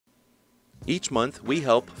Each month, we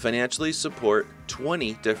help financially support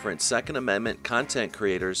 20 different Second Amendment content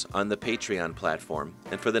creators on the Patreon platform.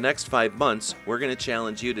 And for the next 5 months, we're going to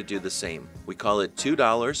challenge you to do the same. We call it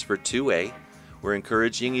 $2 for 2A. We're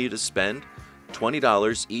encouraging you to spend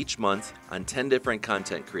 $20 each month on 10 different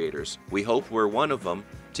content creators. We hope we're one of them.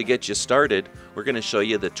 To get you started, we're going to show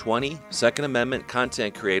you the 20 Second Amendment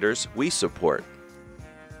content creators we support.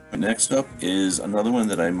 Next up is another one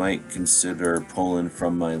that I might consider pulling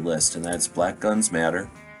from my list, and that's Black Guns Matter.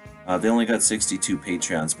 They only got 62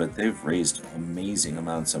 Patreons, but they've raised amazing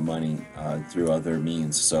amounts of money through other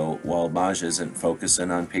means. So while Maj isn't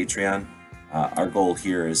focusing on Patreon, our goal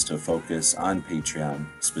here is to focus on Patreon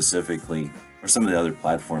specifically, or some of the other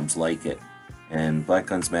platforms like it. And Black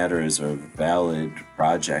Guns Matter is a valid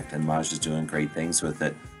project, and Maj is doing great things with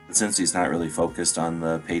it. But since he's not really focused on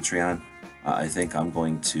the Patreon, I think I'm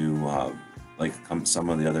going to, like some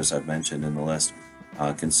of the others I've mentioned in the list,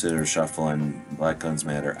 consider shuffling Black Guns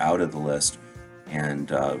Matter out of the list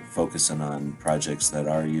and focusing on projects that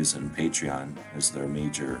are using Patreon as their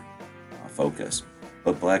major focus.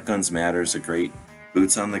 But Black Guns Matter is a great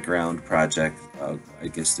boots on the ground project. I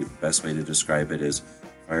guess the best way to describe it is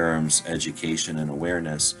firearms education and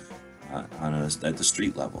awareness at the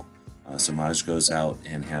street level. So Maj goes out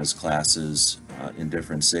and has classes in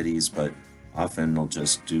different cities, but often they'll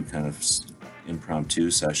just do kind of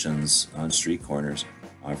impromptu sessions on street corners,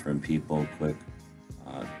 offering people quick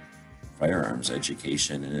firearms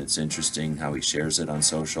education. And it's interesting how he shares it on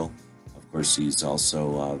social. Of course, he's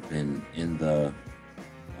also been in the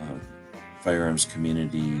firearms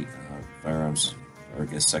community, firearms, or I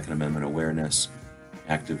guess Second Amendment awareness,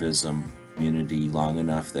 activism community long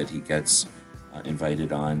enough that he gets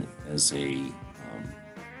invited on as a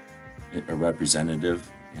representative,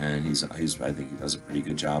 and I think he does a pretty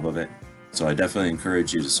good job of it. So I definitely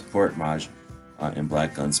encourage you to support Maj and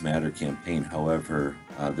Black Guns Matter campaign. However,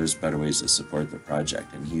 there's better ways to support the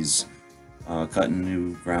project, and he's cutting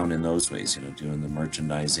new ground in those ways. You know, doing the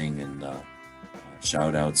merchandising and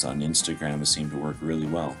shout outs on Instagram has seemed to work really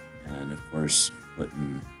well, and of course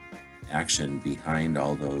putting action behind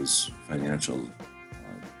all those financial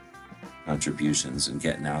contributions and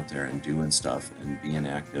getting out there and doing stuff and being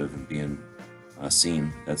active and being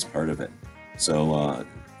seen. That's part of it. So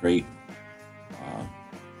great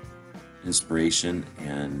inspiration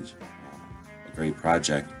and a great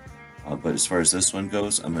project. But as far as this one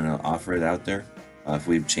goes, I'm going to offer it out there. If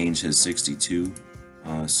we've changed his 62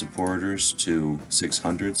 supporters to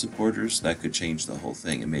 600 supporters, that could change the whole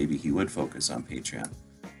thing, and maybe he would focus on Patreon.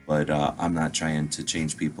 But I'm not trying to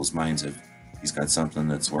change people's minds. If he's got something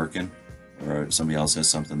that's working, or somebody else has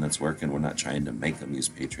something that's working, we're not trying to make them use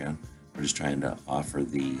Patreon. We're just trying to offer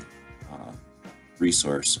the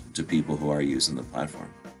resource to people who are using the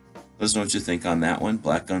platform. Let us know what you think on that one.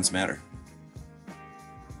 Black Guns Matter.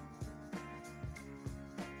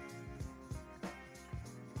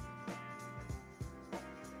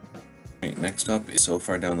 Right, next up is so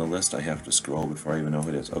far down the list I have to scroll before I even know who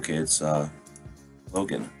it is. Okay, it's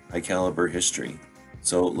Logan, High Caliber History.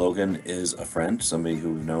 So Logan is a friend, somebody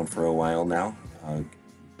who we've known for a while now.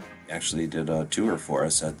 Actually did a tour for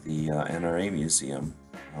us at the NRA Museum,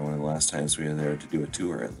 one of the last times we were there to do a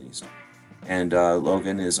tour at least. And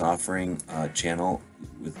Logan is offering a channel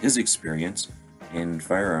with his experience in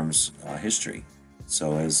firearms history.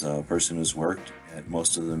 So as a person who's worked at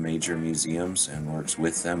most of the major museums and works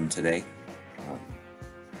with them today,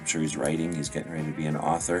 I'm sure he's writing, he's getting ready to be an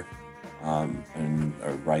author. And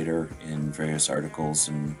a writer in various articles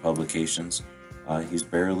and publications. He's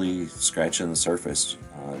barely scratching the surface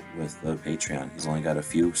with the Patreon. He's only got a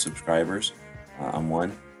few subscribers on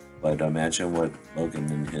one, but imagine what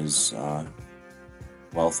Logan and his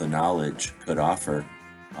wealth of knowledge could offer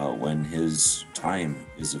when his time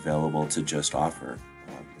is available to just offer,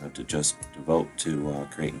 to just devote to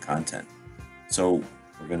creating content. So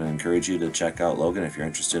we're going to encourage you to check out Logan if you're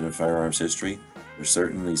interested in firearms history. There's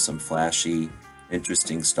certainly some flashy,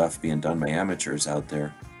 interesting stuff being done by amateurs out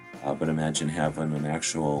there, but imagine having an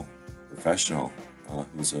actual professional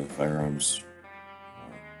who's a firearms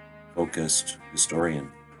focused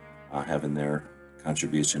historian having their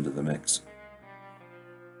contribution to the mix.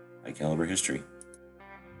 High Caliber History.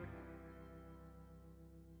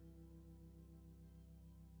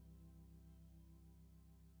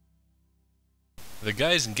 The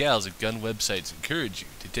guys and gals at gun websites encourage you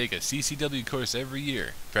to take a CCW course every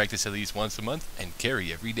year, practice at least once a month, and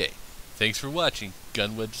carry every day. Thanks for watching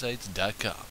GunWebsites.com.